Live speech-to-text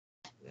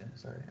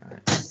Sorry. All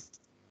right.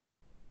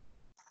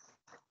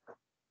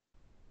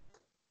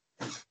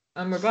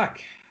 And we're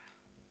back.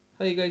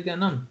 How you guys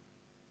getting on?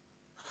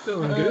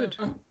 Doing good.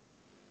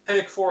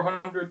 Take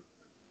 400.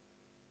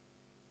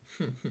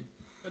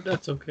 But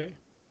that's okay.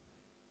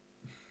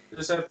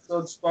 This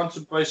episode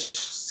sponsored by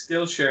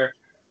Skillshare.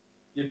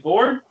 You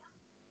bored?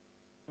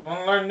 Want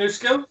to learn a new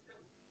skill?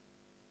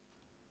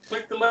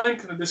 Click the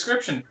link in the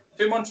description.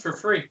 2 months for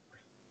free.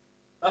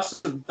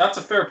 That's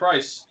a fair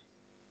price.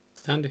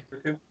 Handy.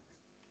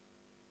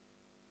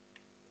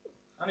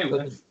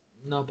 Anyway.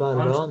 Not bad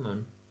at all,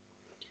 man.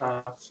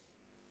 Uh,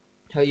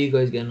 How you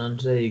guys getting on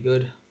today? You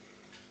good?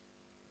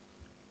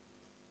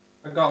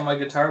 I got my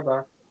guitar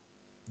back.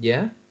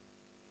 Yeah?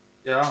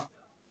 Yeah.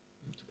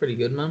 It's pretty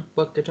good, man.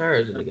 What guitar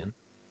is it again?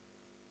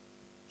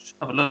 Just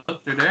have a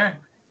look through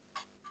there.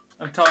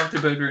 I've talked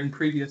about her in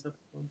previous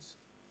episodes.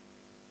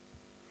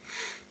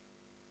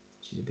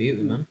 She's a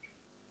beauty, man.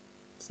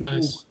 It's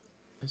nice.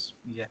 Nice.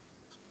 Yeah.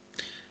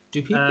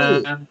 Do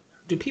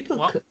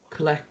people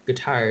collect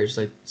guitars?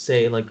 Like,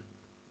 say, like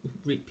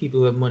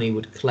people who have money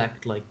would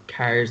collect like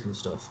cars and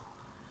stuff.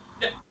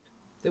 Yeah.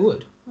 They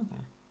would.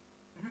 Okay.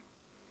 Mm-hmm.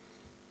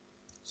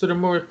 So they're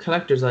more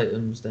collector's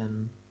items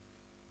than.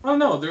 Well,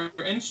 no, they're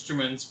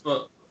instruments,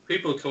 but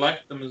people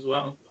collect them as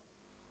well.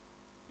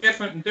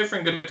 Different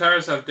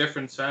guitars have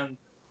different sound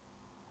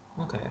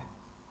Okay.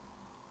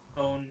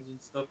 tones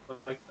and stuff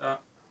like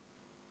that.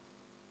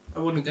 I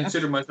wouldn't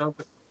consider myself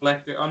a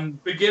collector. I'm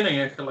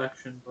beginning a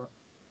collection, but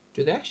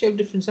Do they actually have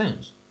different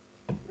sounds?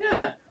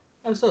 yeah.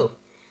 How so?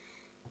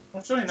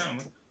 I'll show you now.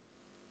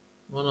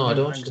 Well, no, I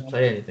don't want you to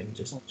play anything.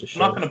 Just I'm show.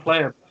 not going to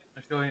play it.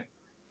 I'll show you.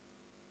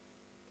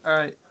 All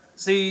right.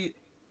 See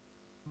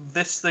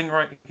this thing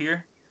right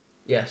here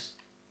Yes.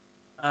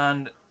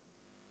 and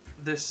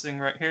this thing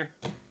right here.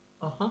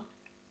 Uh-huh.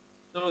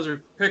 Those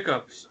are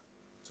pickups.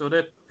 So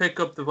they pick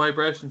up the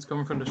vibrations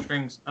coming from the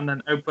strings and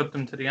then output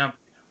them to the amp.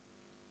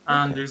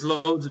 And there's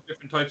loads of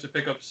different types of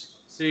pickups.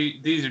 See,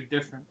 these are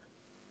different.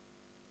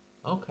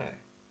 Okay.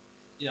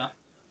 Yeah.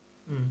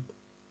 Hmm.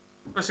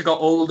 Plus you got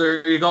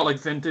older, you got like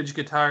vintage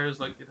guitars,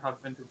 like you'd have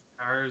vintage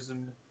guitars,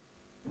 and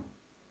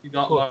you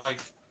got like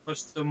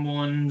custom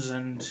ones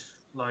and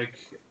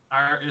like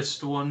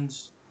artist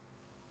ones.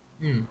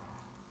 Hmm.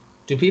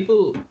 Do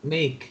people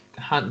make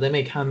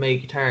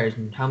handmade guitars,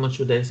 and how much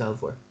would they sell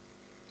for?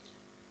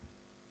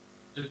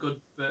 It's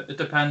good, but it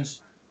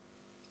depends.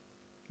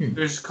 Hmm.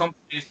 There's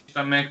companies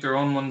that make their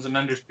own ones, and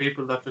then there's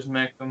people that just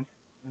make them,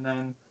 and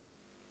then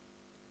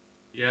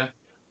yeah,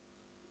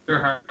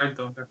 they're hard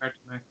though. They're hard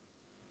to make.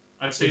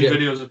 I've seen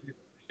videos of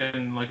people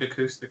making like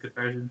acoustic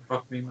guitars, and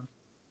fuck me, man.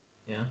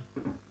 Yeah.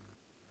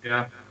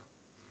 Yeah.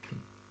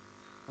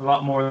 A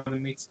lot more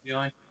than meets the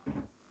eye.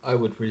 I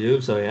would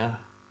presume so. Yeah.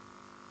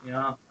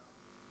 Yeah.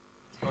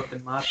 It's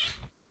fucking mad.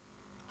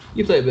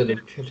 You play a bit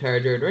of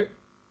guitar, Jared, right?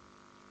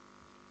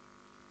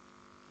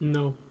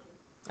 No.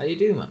 How you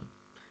do, man?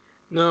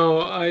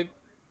 No,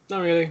 not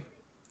really.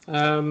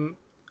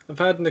 I've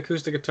had an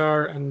acoustic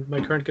guitar, and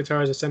my current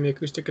guitar is a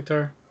semi-acoustic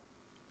guitar.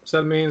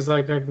 So that means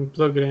like I can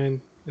plug it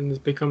in, and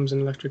it becomes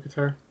an electric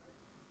guitar.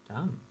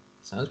 Damn.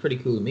 Sounds pretty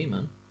cool to me,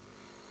 man.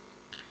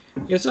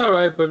 It's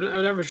alright, but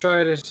I've never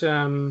tried it as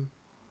an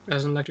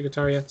electric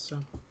guitar yet,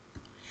 so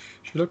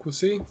look, we'll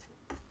see.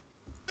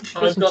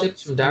 There's some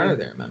tips from Dara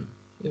there, man.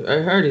 I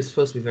heard he's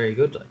supposed to be very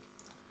good, like.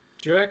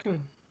 Do you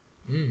reckon?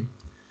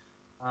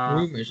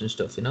 Rumors and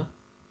stuff, you know?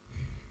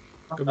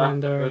 Good man,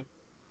 Dara.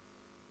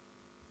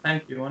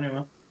 Thank you,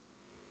 anyway.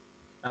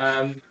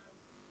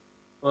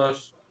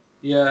 But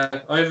yeah,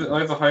 I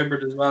have a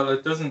hybrid as well.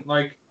 It doesn't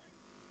like,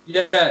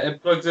 yeah,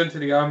 it plugs into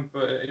the amp,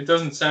 but it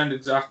doesn't sound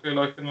exactly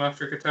like an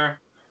electric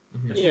guitar.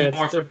 Mm-hmm.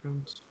 It's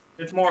different.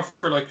 It's more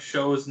for like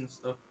shows and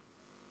stuff.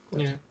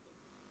 Yeah.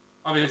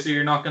 Obviously,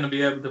 you're not going to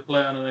be able to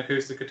play on an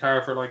acoustic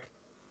guitar for like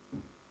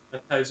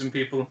 1,000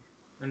 people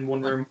in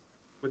one room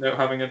without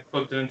having it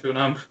plugged into an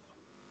amp.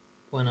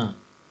 Why not?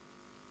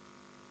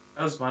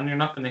 Because, man, you're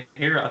not going to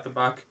hear it at the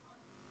back.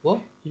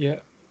 What?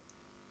 Yeah.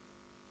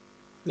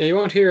 Yeah, you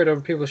won't hear it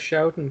over people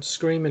shouting,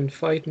 screaming,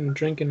 fighting,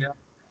 drinking. Yeah.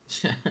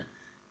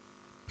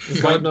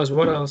 God knows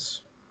what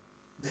else.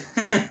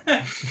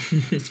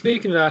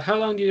 Speaking of that, how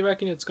long do you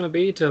reckon it's going to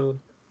be till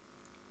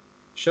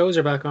shows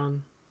are back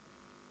on?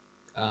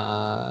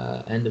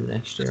 End of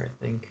next year, I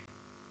think.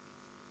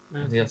 Yeah.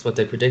 I think that's what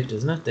they predict,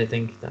 isn't it? They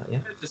think that,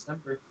 yeah.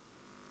 December.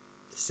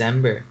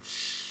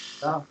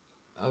 Yeah.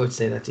 I would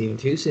say that's even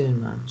too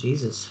soon, man.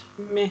 Jesus.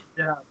 Meh.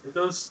 Yeah,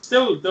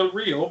 they'll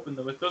reopen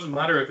them. It doesn't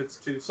matter if it's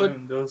too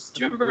soon. Do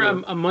you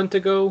remember a month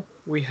ago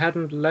we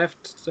hadn't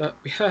left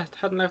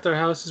our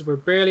houses? We're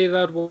barely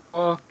allowed to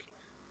walk,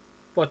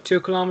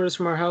 2 kilometers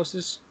from our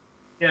houses?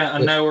 Yeah,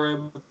 and now we're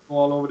able to go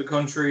all over the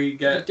country,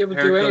 get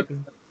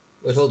haircuts.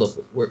 Wait, hold up.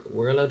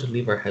 We're allowed to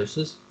leave our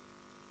houses?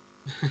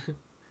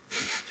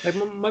 Like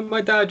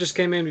my dad just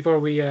came in before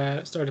we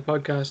started the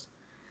podcast,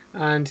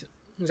 and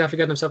he's after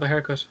getting himself a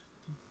haircut.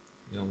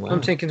 Oh, wow.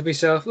 I'm thinking to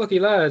myself, lucky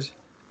lad,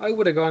 I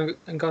would have gone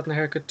and gotten a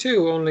haircut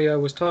too, only I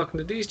was talking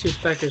to these two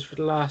speckers for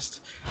the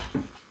last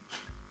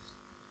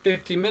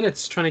 50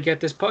 minutes trying to get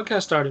this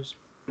podcast started.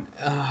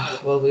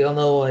 Well, we all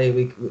know why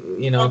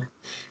no.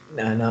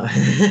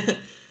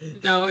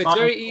 Now, it's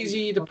very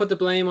easy to put the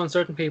blame on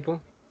certain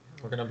people.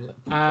 We're gonna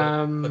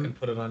fucking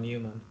put it on you,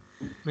 man.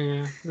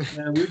 Yeah.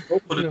 We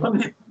both put it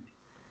on you.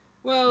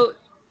 Well,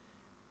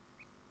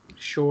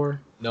 sure.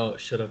 No,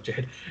 shut up,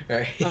 Jared. All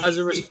right. As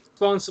a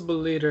responsible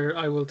leader,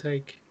 I will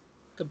take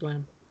the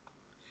blame.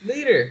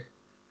 Leader.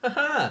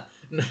 Haha.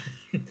 No.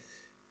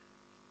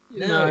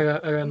 No,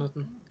 I got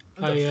nothing.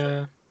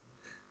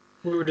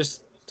 We were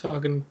just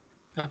talking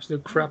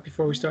absolute crap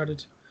before we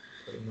started.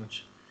 Pretty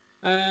much.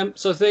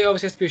 So today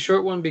obviously has to be a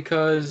short one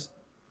because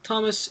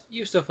Thomas,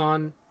 you have stuff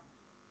on.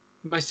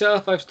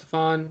 Myself, I have stuff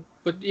on.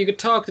 But you could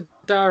talk to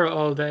Dara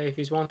all day if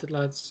he's wanted,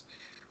 lads.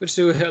 We'll just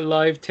do a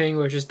live thing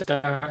where just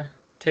Dara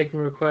taking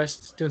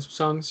requests, doing some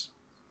songs.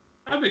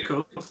 That'd be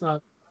cool. That's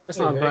not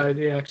a bad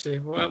idea, actually.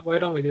 Why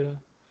don't we do that?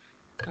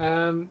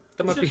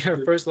 That might be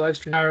our first live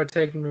stream. Dara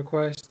taking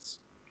requests.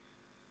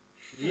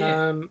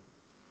 Yeah.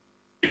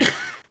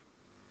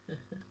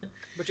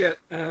 But yeah,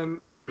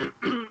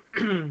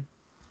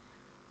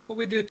 what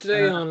we do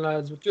today on,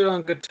 lads? We do it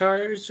on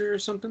guitars or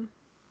something?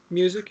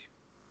 Music?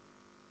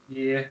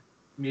 Yeah,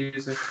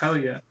 music. Hell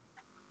yeah.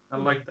 I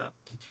like that.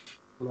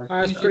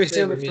 It's pretty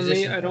simple for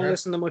me. I don't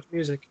listen to much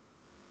music.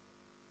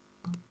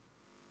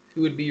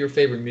 Who would be your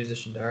favorite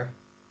musician, Dara?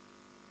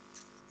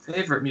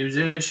 Favorite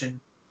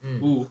musician?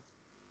 Ooh.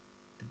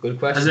 Good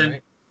question, As in,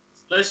 right?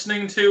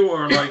 listening to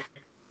or like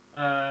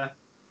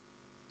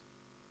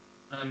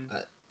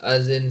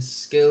as in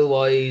skill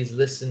wise,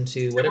 listen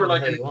to whatever the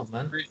hell you want,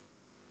 man.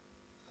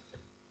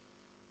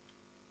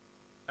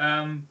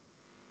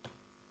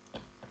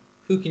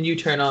 Who can you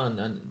turn on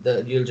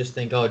and you'll just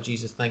think, oh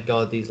Jesus, thank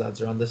God these lads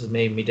are on. This has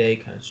made me day,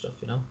 kind of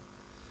stuff, you know?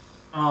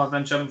 Oh,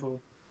 Avenged Sevenfold.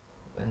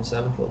 Avenged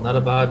Sevenfold, not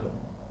a bad one.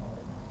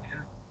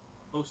 Yeah,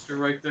 poster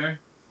right there.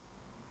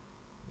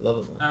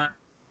 Love it, man.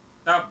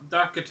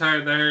 That guitar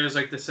there is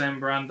like the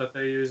same brand that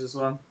they use as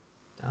well.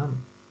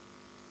 Damn.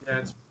 Yeah,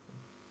 it's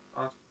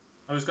awesome.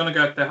 I was gonna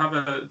get. They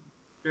have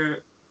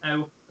their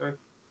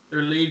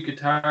lead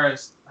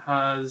guitarist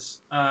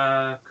has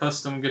a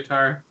custom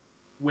guitar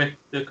with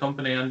the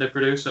company, and they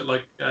produce it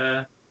like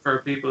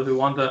for people who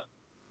want it.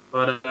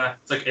 But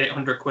it's like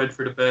 800 quid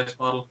for the base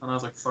model, and I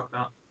was like, fuck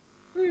that.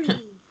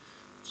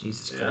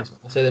 Jesus Christ!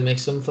 I say they make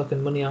some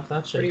fucking money off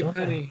that shit, don't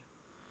they?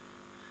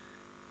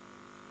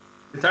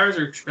 Guitars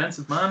are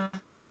expensive, man.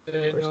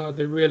 No,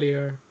 they really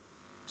are.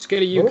 Just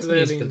get a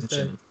ukulele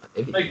instead.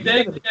 Like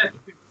they get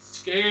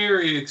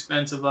scary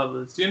expensive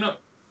levels. Do you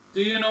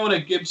know what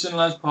a Gibson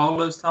Les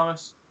Paul is,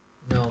 Thomas?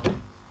 No.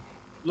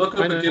 Look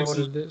up a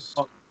Gibson. What it is.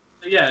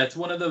 Yeah, it's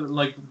one of the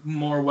like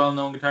more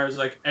well-known guitars.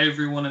 Like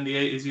everyone in the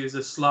 80s used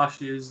it. Slash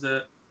used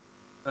it.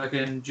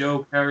 Fucking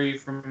Joe Perry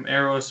from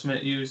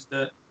Aerosmith used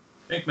it.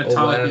 I think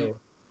Metallica.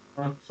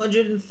 Oh, wow.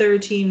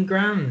 113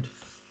 grand.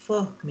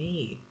 Fuck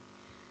me.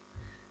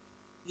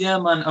 Yeah,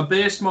 man. A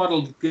base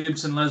model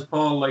Gibson Les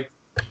Paul, like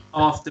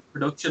off the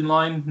production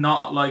line,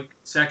 not like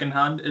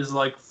second-hand, is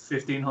like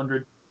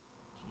 1,500.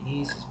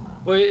 Jesus,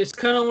 man. Well, it's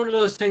kind of one of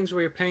those things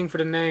where you're paying for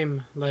the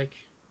name. Like,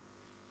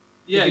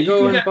 yeah, you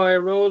go and buy a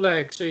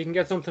Rolex, or you can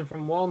get something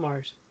from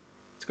Walmart.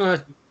 It's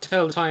gonna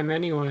tell the time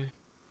anyway.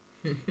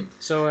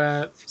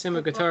 So, same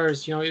with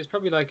guitars. You know, it's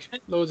probably like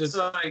loads of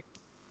like,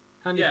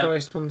 handy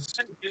priced ones.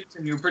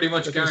 Gibson, you're pretty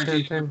much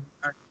guaranteed. They're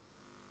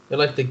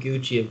like the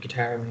Gucci of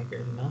guitar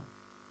makers, you know?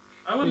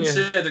 I wouldn't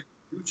say they're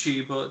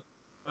Gucci, but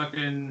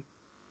fucking...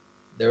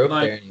 They're up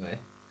there anyway.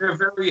 They're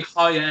very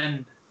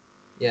high-end.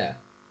 Yeah.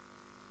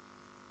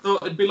 So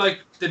it'd be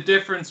like the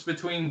difference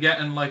between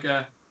getting like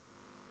a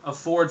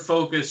Ford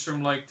Focus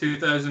from like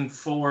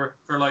 2004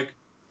 for like,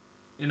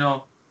 you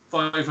know,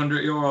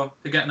 €500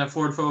 to getting a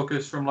Ford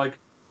Focus from like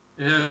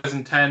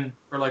 2010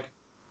 for like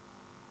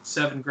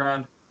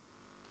 $7,000.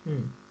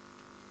 Hmm.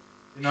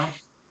 You know?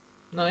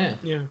 No, yeah.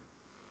 Yeah.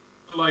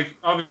 Like,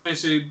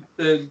 obviously,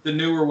 the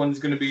newer one's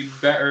going to be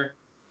better.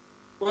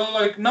 Well,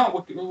 like,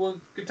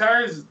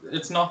 guitars,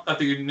 it's not that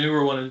the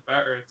newer one is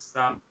better, it's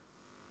that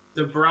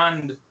the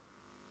brand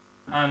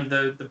and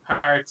the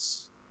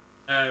parts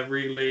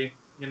really,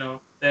 you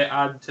know, they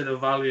add to the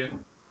value.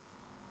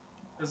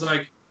 Because,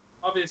 like,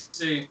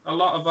 obviously, a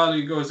lot of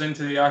value goes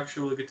into the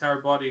actual guitar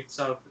body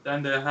itself, but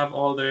then they have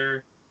all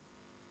their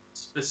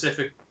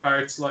specific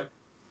parts, like,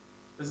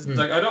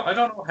 like I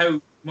don't know how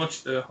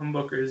much the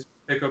humbuckers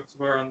pickups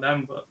were on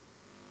them, but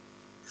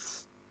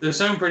they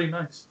sound pretty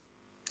nice.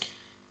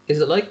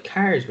 Is it like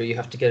cars where you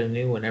have to get a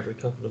new one every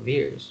couple of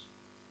years?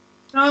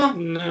 No,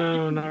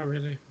 not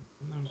really.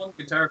 No. One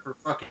guitar for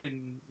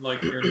fucking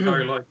like your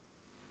entire life.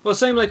 Well,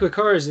 same like with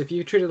cars. If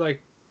you treat it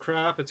like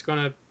crap, it's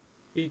gonna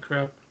be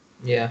crap.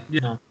 Yeah.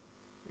 No.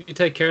 If you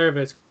take care of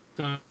it, it's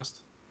gonna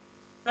last.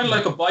 Kind of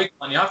like a bike,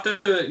 man.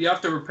 You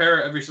have to repair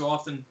it every so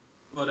often,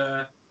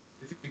 but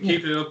if you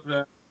keep it up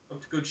to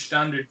good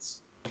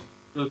standards,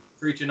 it'll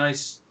treat you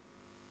nice.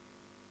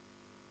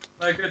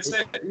 Like you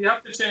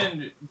have to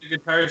change the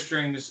guitar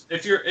strings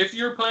if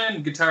you're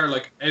playing guitar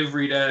like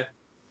every day,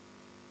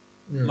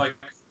 like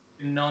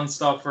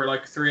non-stop for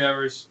like 3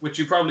 hours, which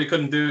you probably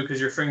couldn't do because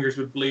your fingers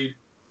would bleed.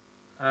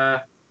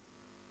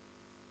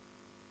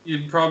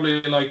 You'd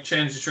probably like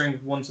change the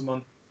strings once a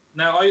month.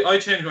 Now I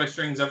change my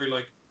strings every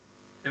like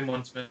 2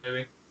 months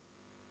maybe,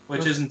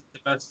 which isn't the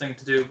best thing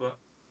to do, but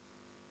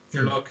if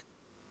you're luck,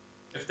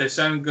 if they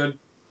sound good,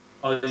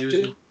 I'll use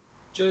them.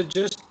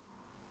 Just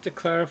to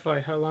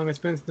clarify how long it's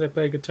been since I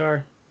played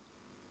guitar,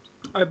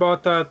 I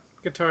bought that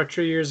guitar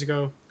 3 years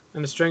ago,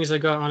 and the strings I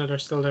got on it are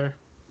still there.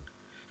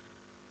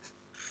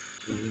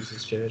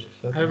 Jesus, Jared.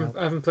 I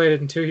haven't played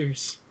it in 2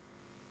 years.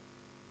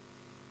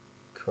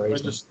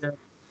 Crazy.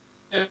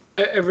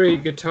 Every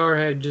guitar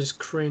head just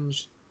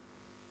cringed.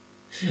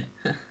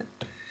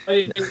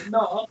 On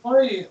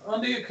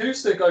the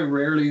acoustic, I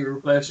rarely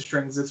replace the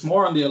strings. It's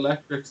more on the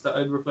electrics that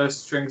I'd replace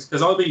the strings,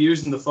 because I'll be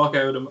using the fuck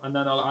out of them, and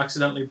then I'll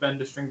accidentally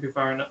bend the string too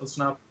far and it'll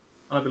snap.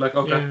 And I'll be like,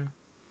 okay. Yeah.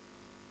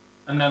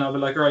 And then I'll be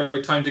like,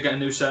 alright, time to get a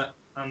new set,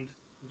 and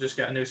just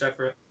get a new set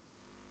for it.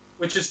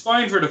 Which is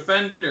fine for the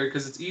Fender,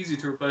 because it's easy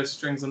to replace the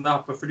strings on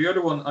that, but for the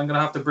other one, I'm going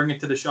to have to bring it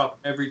to the shop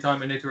every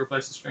time I need to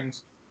replace the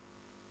strings.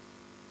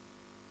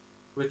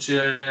 Which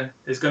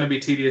is going to be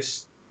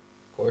tedious.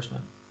 Of course,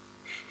 man.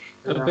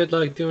 A bit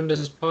like doing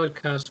this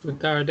podcast with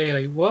Dara Day,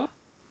 like, what?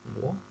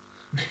 What?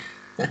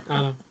 I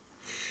don't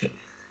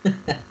know.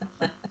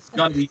 It's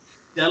got to be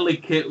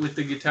delicate with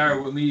the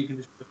guitar. With me, you can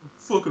just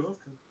fuck it off.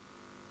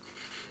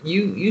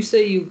 You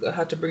say you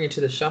had to bring it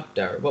to the shop,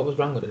 Dara. What was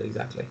wrong with it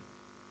exactly?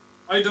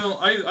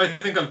 I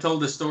think I've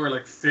told this story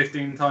like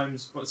 15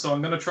 times, but so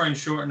I'm going to try and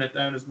shorten it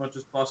down as much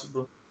as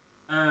possible.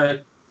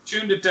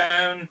 Tuned it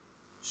down,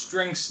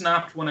 string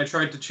snapped when I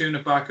tried to tune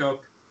it back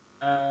up.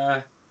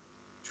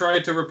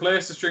 Tried to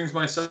replace the strings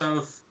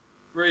myself.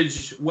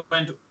 Bridge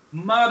went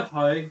mad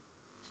high.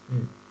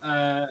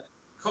 Cut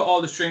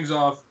all the strings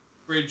off.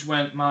 Bridge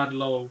went mad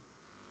low.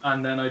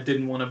 And then I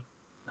didn't want to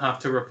have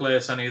to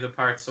replace any of the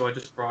parts, so I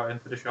just brought it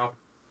into the shop.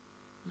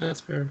 That's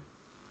fair.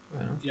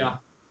 Well, yeah.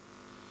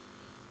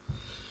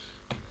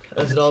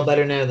 Is it all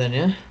better now then,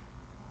 yeah?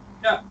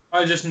 Yeah,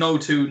 I just know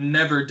to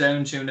never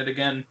down tune it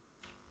again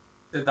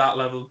to that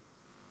level.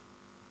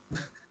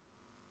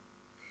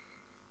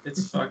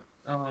 It's fucked.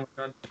 Oh my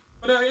god.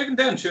 But I can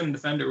down tune the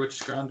Fender, which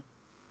is grand.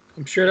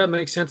 I'm sure that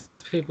makes sense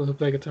to people who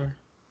play guitar.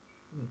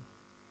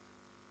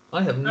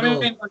 I have no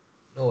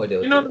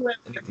idea. You know the way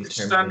it's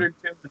standard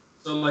tuning.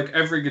 So like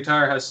every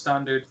guitar has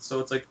standard, so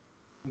it's like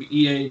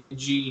E, A,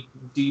 G,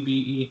 D, B,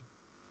 E.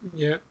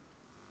 Yeah.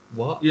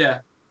 What?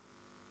 Yeah.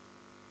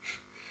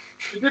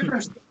 The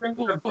different strings have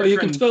different... you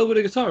can spell with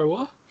a guitar,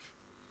 what?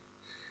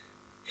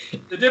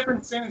 The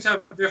different strings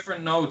have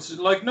different notes.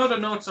 Like, know the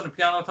notes on a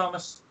piano,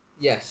 Thomas?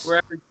 Yes.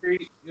 Where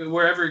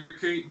every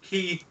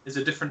key is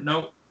a different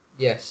note.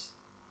 Yes.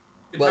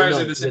 Guitars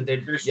are the same.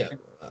 Yeah.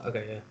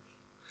 Okay, yeah.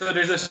 So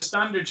there's a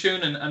standard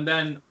tuning, and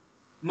then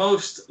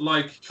most,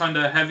 like, kind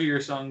of heavier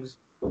songs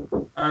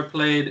are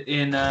played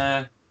in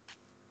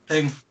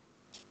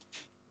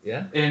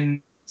Yeah?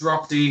 In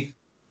drop D.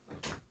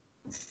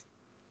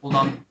 Hold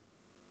on.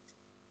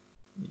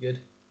 You good?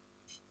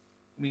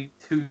 Give me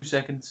 2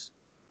 seconds.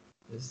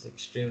 This is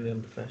extremely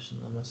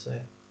unprofessional, I must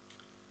say.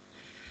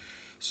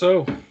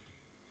 So,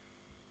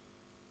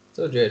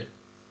 Jared,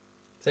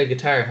 play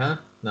guitar, huh?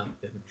 No, I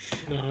didn't.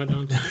 No, I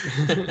don't.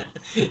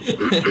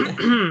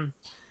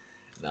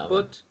 No,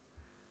 but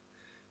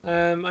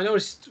I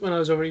noticed when I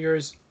was over at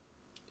yours,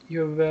 you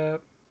have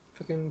a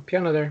fucking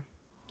piano there.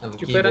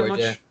 Did you play that much?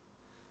 Yeah.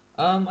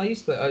 I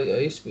used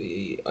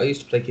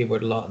to play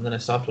keyboard a lot, and then I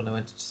stopped when I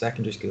went to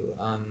secondary school.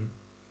 I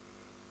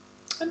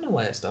don't know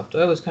why I stopped.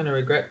 I always kind of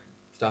regret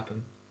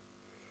stopping.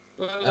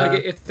 Well,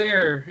 like it's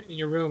there in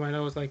your room. I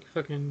know it's like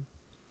fucking.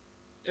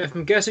 If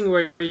I'm guessing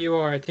where you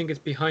are, I think it's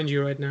behind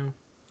you right now.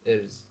 It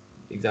is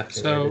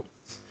exactly. So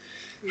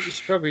you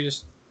should probably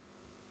just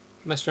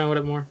mess around with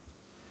it more.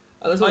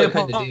 Oh, that's what I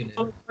kind of do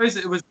now.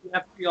 It was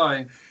the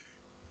FBI.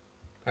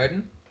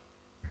 Pardon?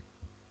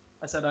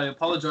 I said I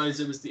apologize.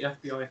 It was the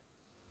FBI.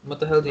 What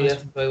the hell do the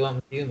FBI want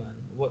with you,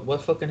 man?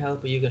 What fucking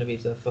help are you gonna be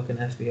to the fucking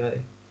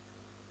FBI?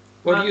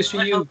 What use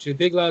for you to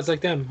big lads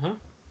like them, huh?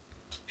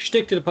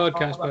 Stick to the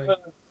podcast, boy.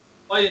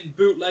 Buying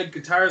bootleg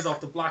guitars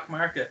off the black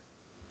market.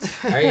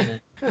 Are you,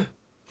 man?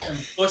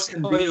 And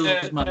busting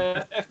deals,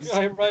 man.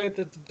 FBI right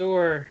at the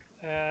door.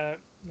 I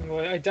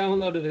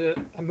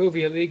downloaded a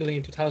movie illegally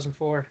in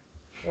 2004.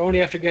 I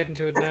only after getting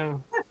to it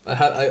now.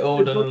 I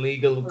owned an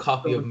illegal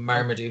copy of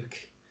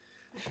Marmaduke.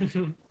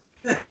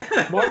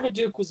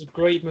 Marmaduke was a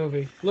great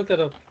movie. Look that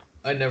up.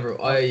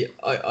 I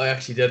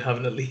actually did have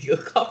an illegal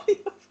copy of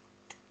it.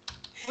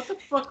 What the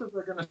fuck was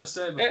I gonna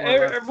say before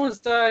everyone's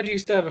dad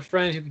used to have a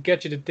friend who could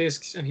get you the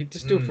discs and he'd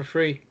just do it for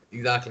free.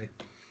 Exactly.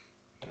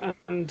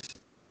 And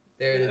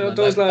there it is,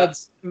 those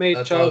lads made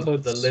that's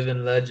childhoods. The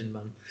living legend,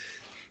 man.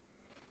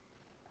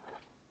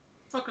 What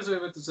the fuck was I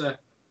about to say?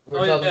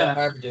 We're talking about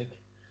Marmaduke.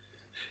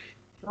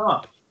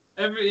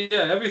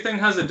 Everything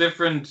has a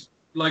different,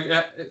 like,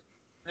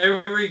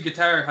 every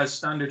guitar has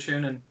standard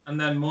tuning, and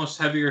then most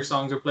heavier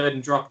songs are played in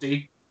drop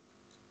D.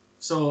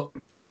 So,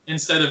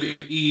 instead of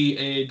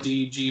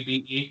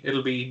EADGBE,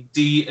 it'll be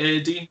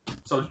DAD.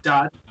 So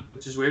dad,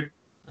 which is weird.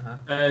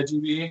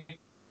 GBE.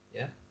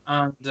 Yeah.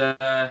 And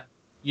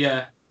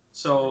yeah,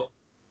 so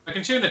I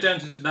can tune it down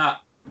to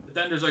that. But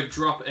then there's like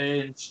drop A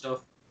and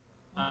stuff.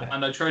 Okay.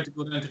 And I tried to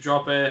go down to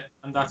drop A,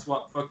 and that's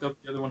what fucked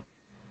up the other one.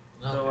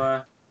 Okay.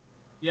 So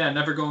yeah,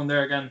 never going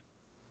there again.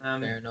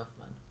 Fair enough,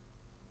 man.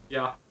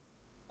 Yeah.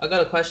 I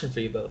got a question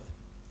for you both.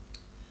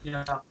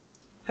 Yeah.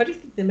 How do you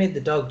think they made the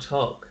dog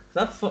talk?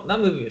 That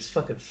movie was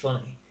fucking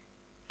funny.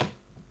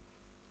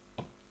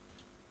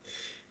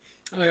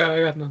 I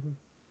got nothing.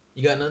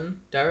 You got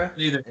nothing, Dara?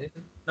 Neither.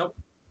 Anything? Nope.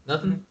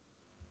 Nothing?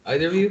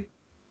 Either of you?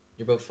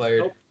 You're both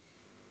fired. Nope.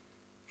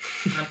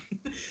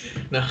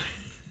 No.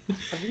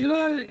 Have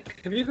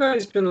you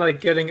guys been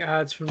like getting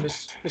ads from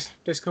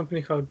this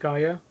company called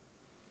Gaia?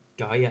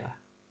 Gaia.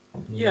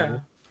 Yeah.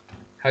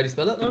 How do you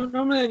spell it?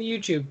 Normally on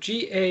YouTube,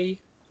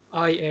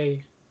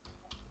 GAIA.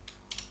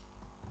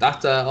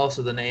 That's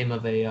also the name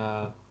of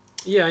a.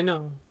 Yeah, I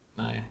know.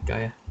 Yeah,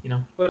 Gaia. You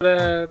know.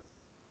 But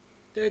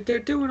they're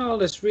doing all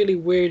this really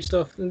weird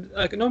stuff. And,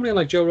 like normally on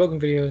like Joe Rogan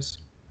videos,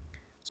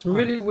 some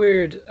really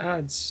weird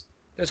ads.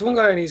 There's one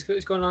guy and he's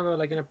going on about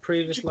like in a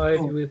previous life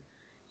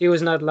he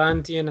was an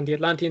Atlantean and the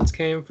Atlanteans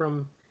came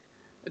from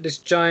this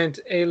giant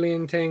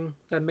alien thing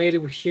that made it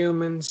with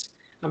humans.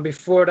 And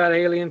before that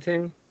alien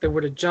thing, there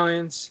were the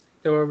giants,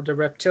 there were the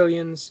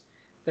reptilians,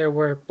 there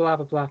were blah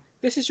blah blah.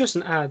 This is just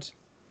an ad.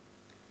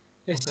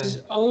 This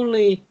is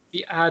only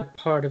the ad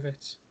part of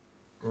it.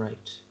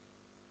 Right.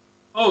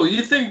 Oh,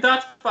 you think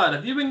that's bad?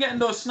 Have you been getting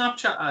those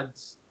Snapchat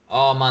ads?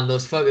 Oh man,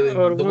 those fucking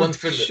the ones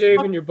for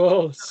shaving your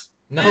balls.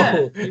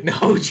 No,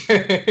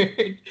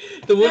 Jared.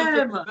 The one for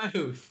your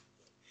mouth.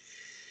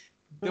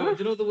 Huh? Do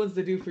you know the ones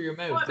they do for your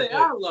mouth? What they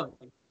are like?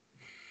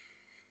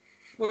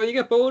 Well, you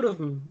get both of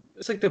them.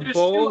 It's like the There's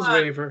balls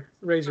two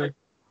razor.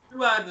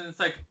 Two ads, and it's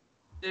like,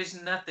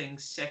 there's nothing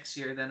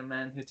sexier than a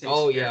man who takes.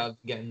 Oh care. yeah, I'm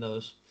getting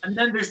those. And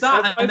then there's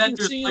that, and then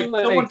there's like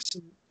someone.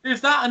 some-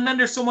 There's that, and then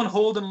there's someone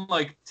holding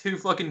like two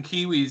fucking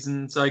kiwis,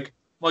 and it's like,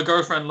 my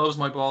girlfriend loves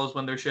my balls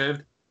when they're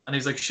shaved, and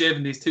he's like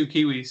shaving these two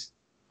kiwis,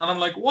 and I'm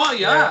like, what?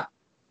 Yeah.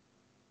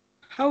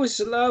 How is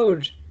it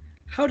allowed?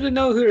 How do they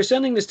know who they're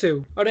sending this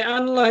to? Are they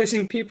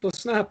analyzing people's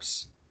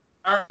snaps?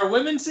 Are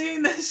women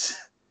seeing this?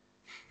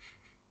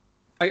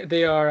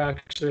 They are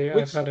actually.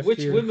 I've had a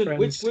few friends.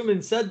 Which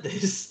women said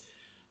this?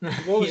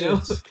 What was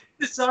it?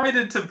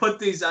 Decided to put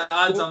these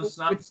ads on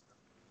Snap.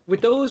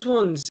 With those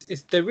ones,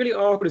 they're really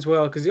awkward as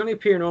well because they only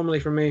appear normally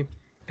for me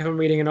if I'm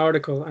reading an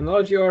article. And a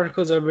lot of the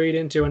articles I read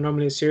into are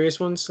normally serious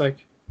ones.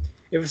 Like,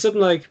 if it's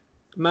something like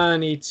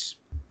man eats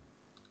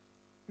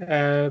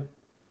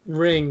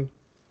ring,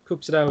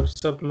 coops it out,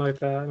 something like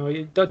that. No,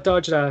 you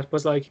dodge that.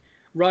 But like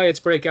riots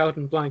break out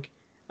in blank.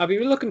 I'll be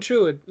looking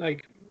through it,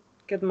 like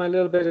getting my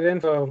little bit of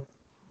info.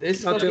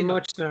 This Not too fucking-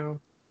 much now.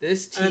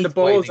 This teeth And the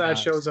balls whitening ad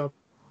shows up.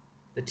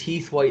 The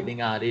teeth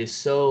whitening ad is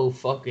so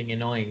fucking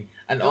annoying,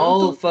 and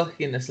all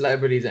fucking the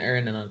celebrities are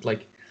earning on it.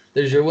 Like,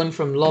 there's your one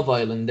from Love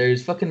Island.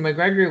 There's fucking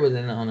McGregor was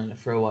in on it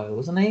for a while,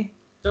 wasn't he?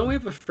 Don't we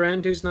have a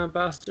friend who's an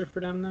ambassador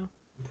for them now?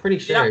 I'm pretty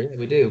sure, yeah,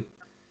 we do.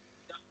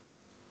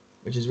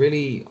 Which is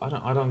really,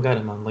 I don't get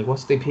it, man. Like,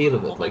 what's the appeal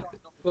of it? Like,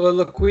 Well,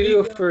 look, we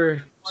do it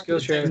for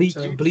Skillshare.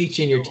 So.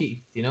 bleaching your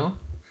teeth, you know?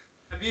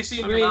 Have you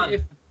seen I your mean, man?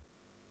 if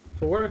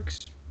it works.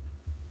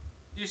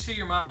 You see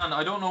your man,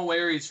 I don't know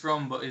where he's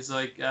from, but he's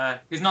like,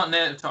 he's not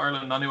native to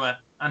Ireland anyway.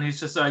 And he's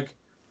just like,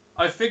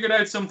 I figured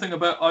out something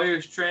about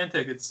Irish train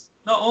tickets.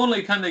 Not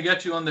only can they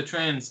get you on the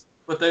trains,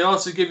 but they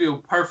also give you a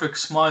perfect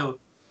smile.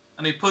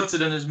 And he puts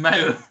it in his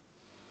mouth.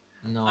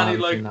 No, And I he,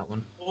 haven't like, seen that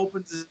one.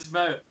 Opens his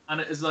mouth, and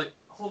it is like,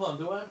 hold on,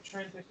 do I have a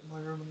train ticket in my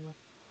room anyway?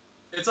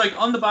 It's like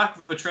on the back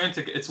of a train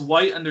ticket, it's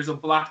white and there's a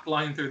black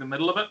line through the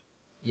middle of it.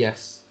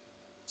 Yes.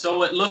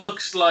 So it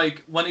looks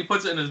like, when he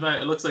puts it in his mouth,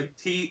 it looks like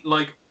teeth,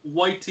 like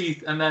white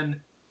teeth, and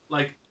then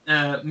like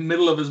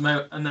middle of his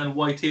mouth, and then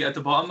white teeth at the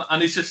bottom,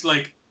 and he's just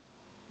like,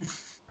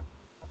 That's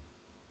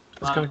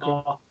kind of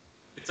cool. oh,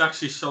 it's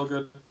actually so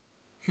good.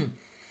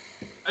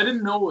 I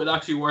didn't know it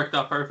actually worked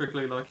that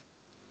perfectly. Like,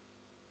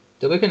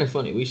 That'd be kind of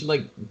funny. We should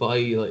like buy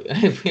like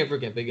if we ever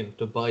get big enough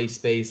to buy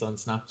space on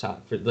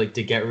Snapchat for like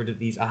to get rid of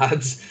these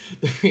ads,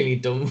 the really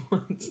dumb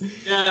ones.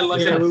 yeah,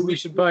 like Yeah, we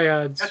should buy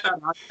ads. get that ad,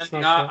 and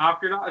Snapchat.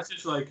 after that, it's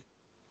just like,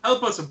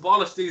 help us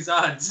abolish these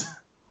ads.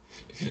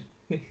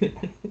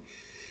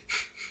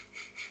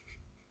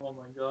 Oh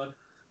my god.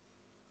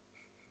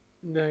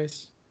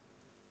 Nice.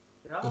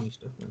 Yeah. Funny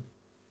stuff, man.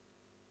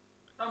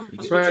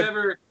 Would you right.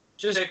 ever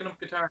Just taken up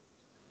guitar?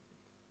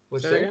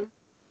 What's say that? again?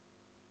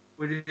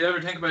 Would you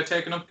ever think about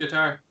taking up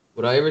guitar?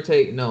 Would I ever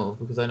take no?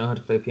 Because I know how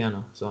to play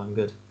piano, so I'm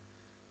good.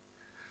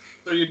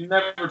 So you'd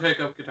never take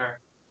up guitar?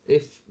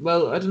 If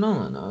well, I don't know,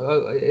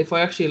 man. If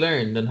I actually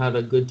learned and had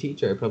a good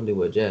teacher, I probably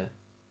would. Yeah.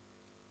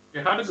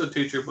 You had a good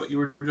teacher, but you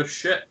were just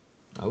shit.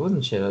 I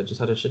wasn't shit. I just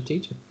had a shit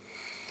teacher.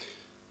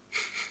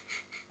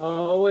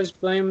 Always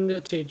blame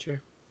the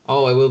teacher.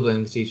 Oh, I will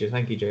blame the teacher.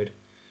 Thank you, Jared.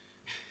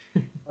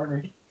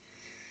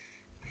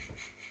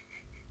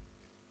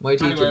 My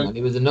teacher, Anyway. man,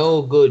 he was a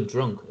no good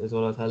drunk, is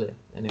what I'll tell you.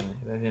 Anyway,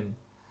 about him.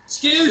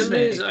 Excuse Thing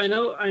is, me. I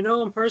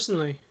know him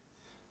personally.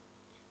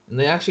 And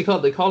they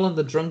call him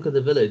the drunk of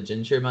the village.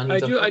 And sure, man, I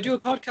he's do a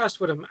podcast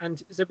with him,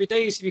 and there'd be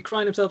days he'd be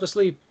crying himself to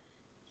sleep.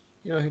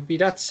 You know, he'd be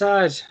that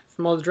sad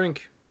from all the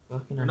drink.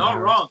 fucking You're not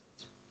wrong.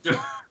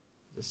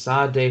 It's a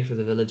sad day for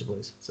the village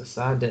boys. It's a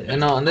sad day. And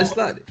no, and this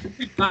lad.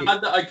 It's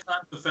bad that I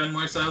can't defend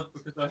myself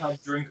because I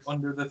have drink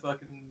under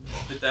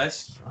the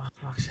desk. Oh,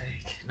 fuck's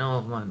sake.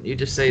 No, man. You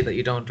just say that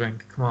you don't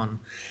drink. Come on.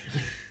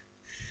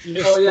 You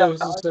just Oh, yeah,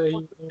 supposed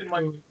to say, In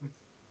my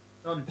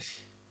done.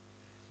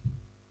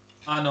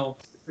 I know.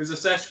 There's a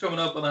sesh coming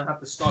up and I have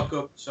to stock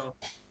up, so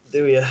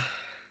Do you?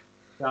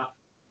 yeah,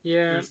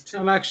 There's two-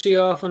 I'm actually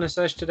off on a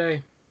sesh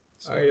today.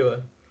 So Are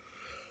you?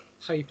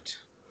 hyped.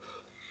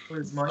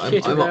 where's my I'm-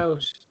 Kitted I'm-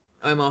 out.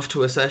 I'm off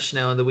to a session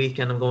now on the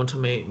weekend. I'm going to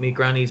my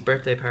granny's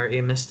birthday party.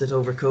 I missed it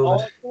over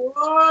COVID. Oh,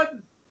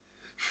 God!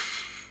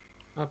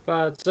 Not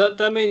bad. So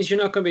that means you're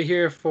not going to be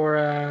here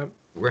for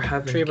We're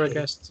having 3 of our cake.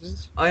 guests.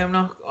 Is it?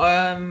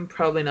 I'm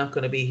probably not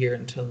going to be here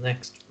until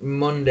next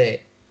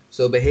Monday.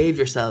 So behave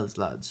yourselves,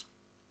 lads.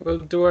 We'll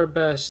do our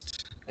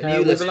best. And you We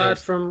have a listeners. lad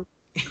from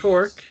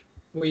Cork.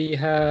 We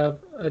have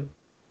a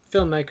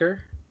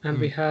filmmaker. And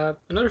we have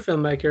another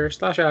filmmaker,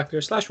 /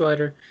 actor, /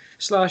 writer,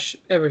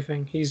 /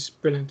 everything. He's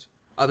brilliant.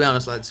 I'll be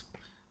honest, lads.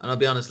 And I'll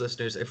be honest,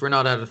 listeners. If we're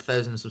not at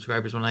 1,000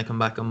 subscribers when I come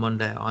back on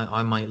Monday,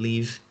 I might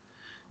leave.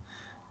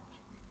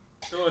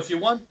 So if you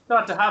want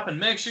that to happen,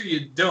 make sure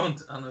you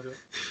don't.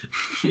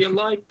 If you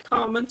like,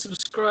 comment,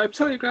 subscribe,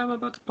 tell your grandma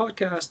about the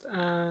podcast,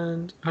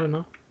 and I don't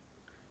know.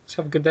 Just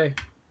have a good day.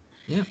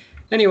 Yeah.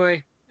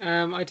 Anyway,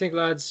 I think,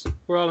 lads,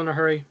 we're all in a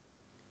hurry.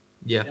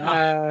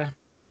 Yeah.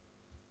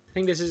 I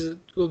think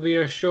will be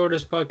our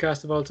shortest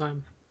podcast of all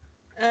time.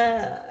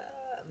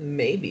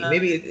 Maybe.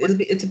 Maybe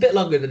it's a bit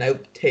longer than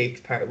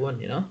Outtakes Part 1,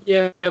 you know?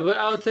 Yeah, but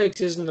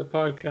Outtakes isn't a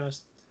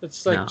podcast.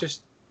 It's like No.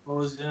 just,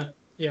 Yeah.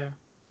 yeah.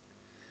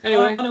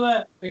 Anyway,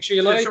 Anyway, make sure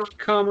you yeah, like, sure.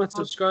 comment,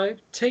 subscribe,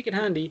 take it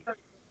handy,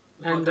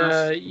 and,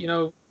 you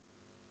know,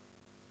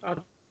 I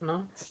don't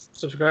know,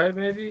 subscribe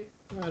maybe?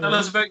 I don't tell know.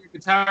 us about your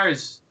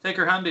guitars. Take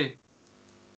her handy.